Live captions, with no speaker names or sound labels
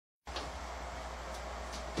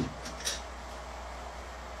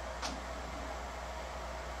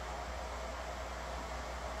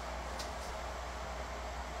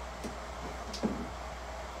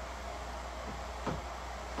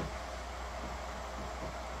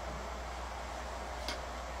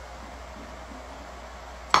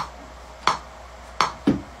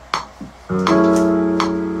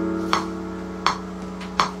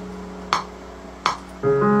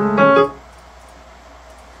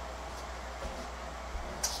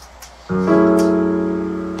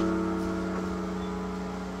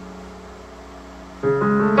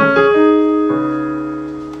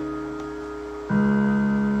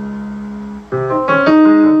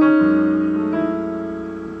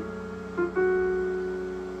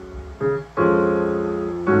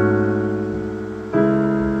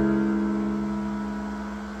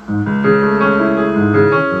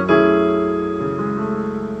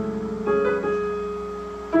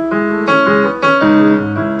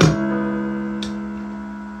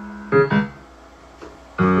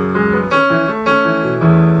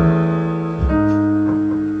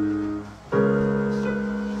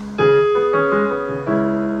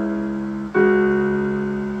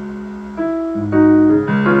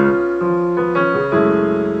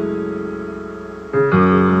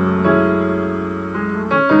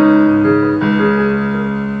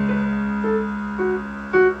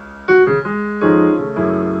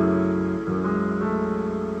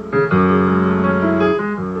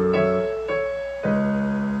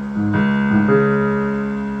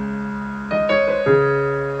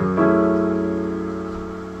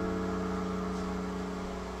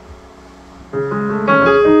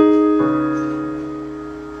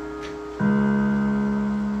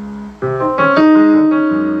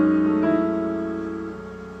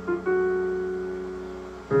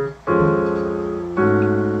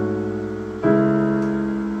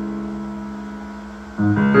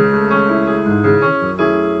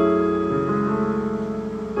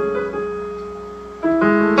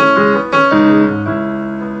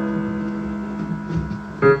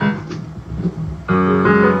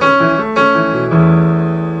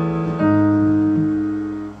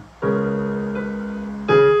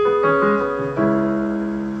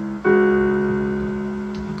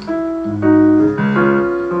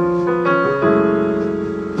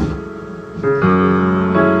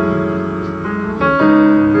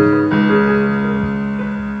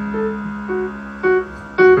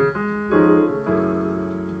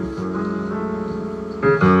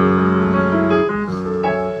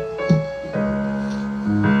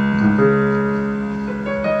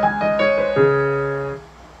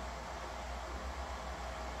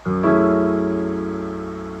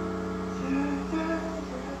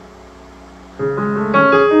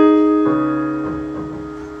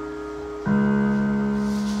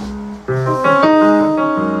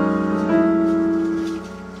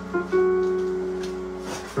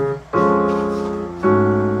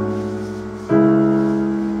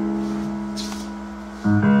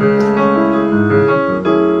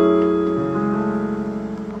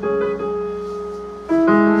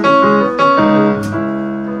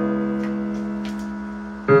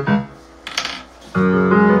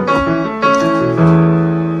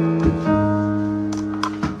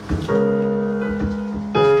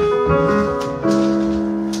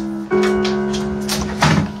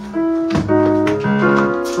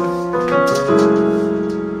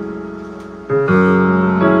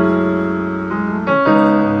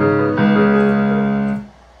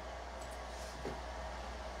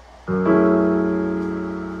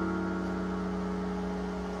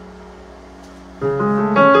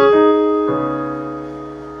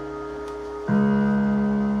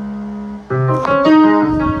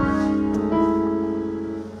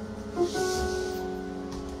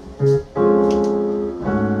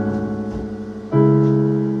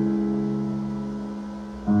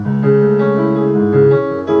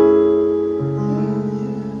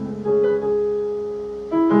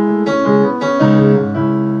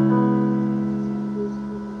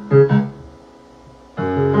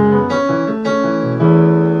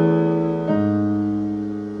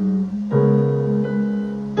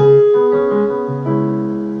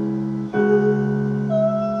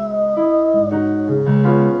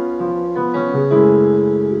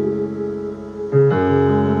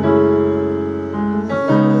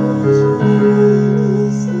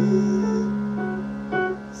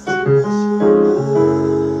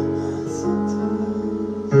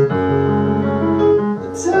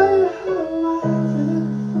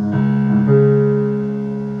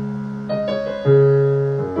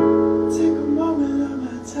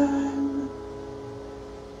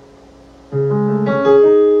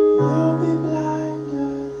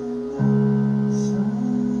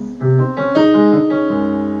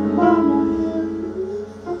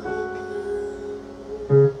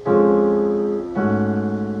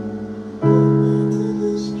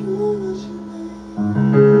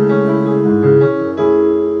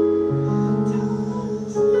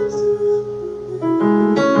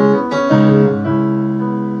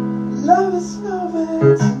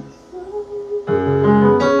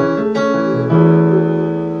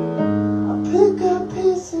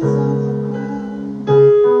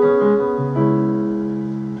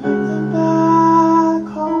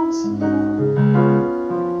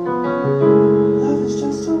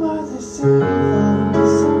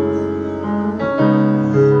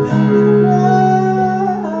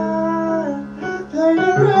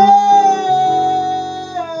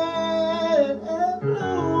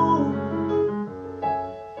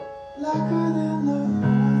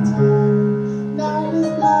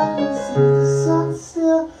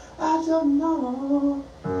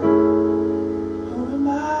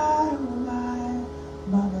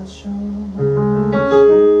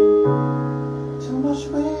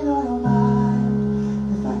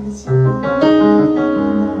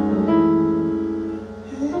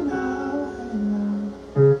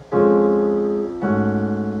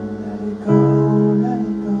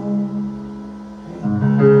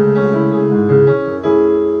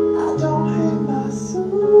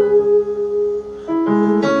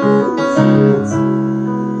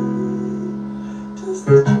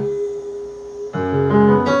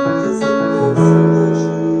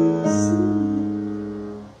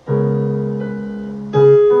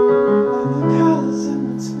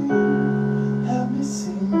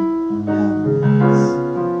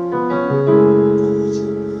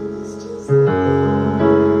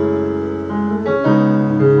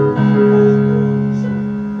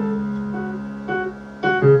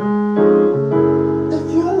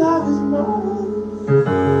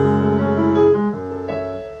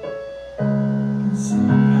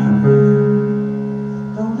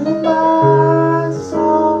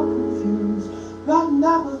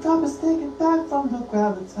love is taken back from the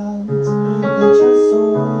gravitas. Let your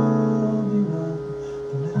soul be one,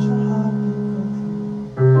 don't let your heart be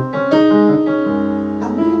confused. I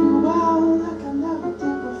mean you well like I never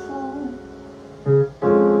did before.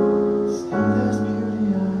 Still there's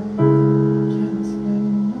beauty I can't explain.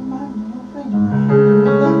 No mind, no brain, no mind,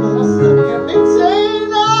 but I still can't maintain.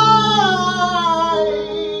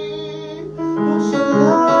 But your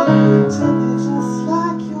love to me just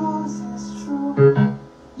like yours is true,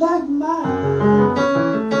 like mine.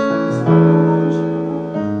 So I want you,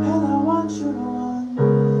 and I want you to want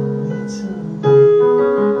me too.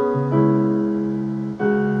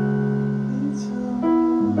 Me too.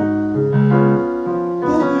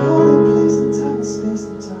 Baby, hold in place and time and space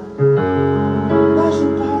and time.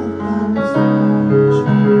 Measured by the boundaries of our choice.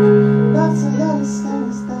 Not to let it stand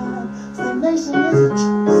us down. Stagnation is a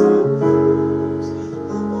choice.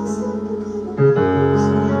 Let myself become a bruise.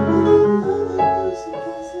 And another person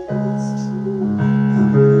gets it, it's true.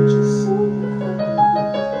 Baby, let your soul become a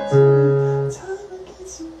bruise. Time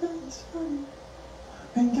gets you back, it's funny.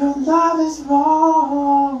 When your love is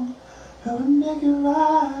wrong, who will make it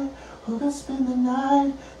right? Who can spend the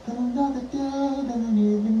night, then another day, then an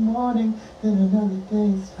evening morning, then another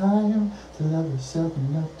day's time to love yourself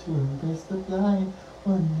enough to embrace the blind.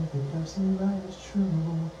 One if it loves you right is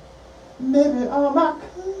true. Maybe all my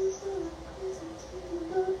colors are crazy to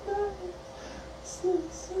the night. Still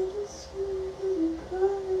such a sweet little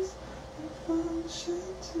promise and function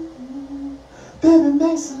to you. Baby,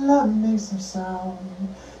 make some love and make some sound.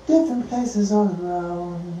 Different places all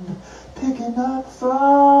around. Picking up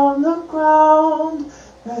from the ground.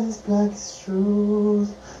 Red is black is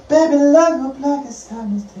truth. Baby, love your black as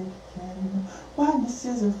time is taken. Whiteness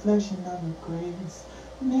is a reflection of your grace.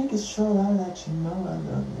 Make it sure I let you know I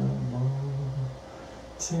love you more.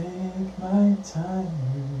 Take my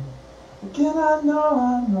time. Again, I know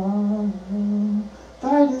I'm wrong.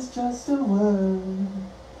 Fight is just a word.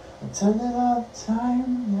 I tell it all the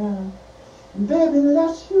time, yeah. And baby,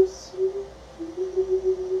 let you see.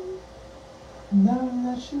 Never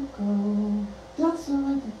let you go. Dancing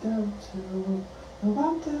with the devil too. No,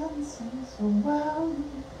 I'm dancing so well.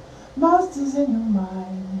 Monsters in your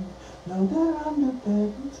mind. Know they're under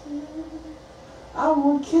bed too. I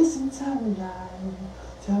won't kiss and tell a lie.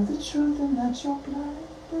 Tell the truth and let your blind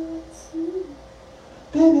but see.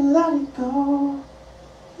 Baby, let it go.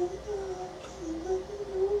 Let it go. Let it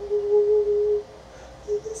go.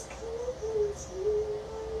 It is coming and it's in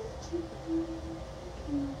my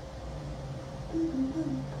baby, let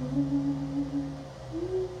it go.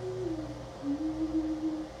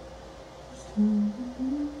 It's time to go.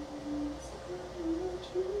 It's time to let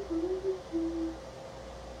you go.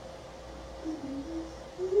 Baby, let's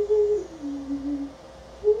be.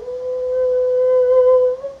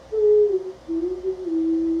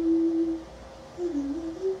 Baby,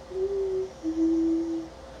 let it be.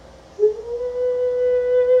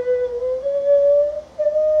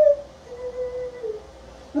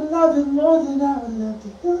 I love it more than I would love to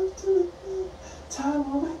love to admit. Time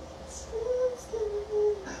away,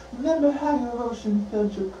 remember how your ocean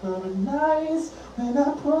felt your current nights when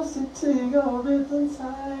I posted to your rhythm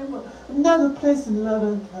time. Another place in love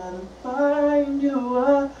and try to find you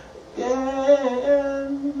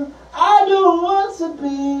again. I don't want to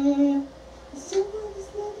be someone who's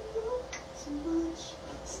letting go too much.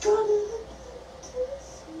 Started again too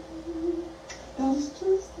soon. That is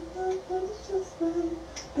just enough, that is just right.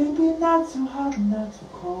 Baby, not too hot, not too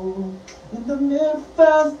cold. In the mirror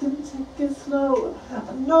fast and take it slow.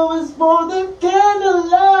 I know it's more than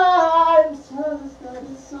candlelight. Swears that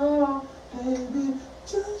it's all, baby.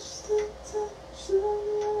 Just a touch of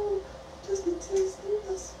you, just a taste of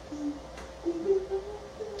recipe. Baby, that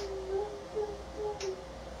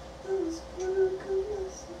was what I could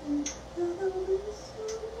say. That I was so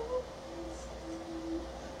easy.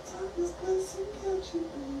 Time is blessing, can't you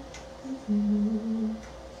be with you?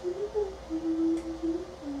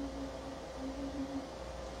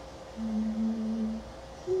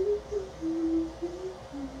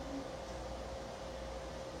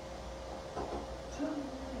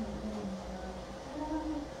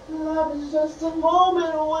 Love is just a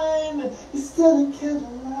moment when you're still in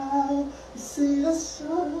candlelight. You see the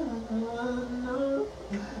sun,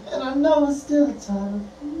 and I know it's still a time.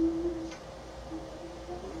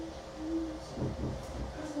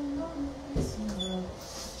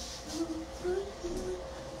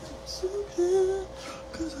 So clear,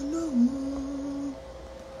 'cause I know,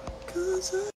 'cause I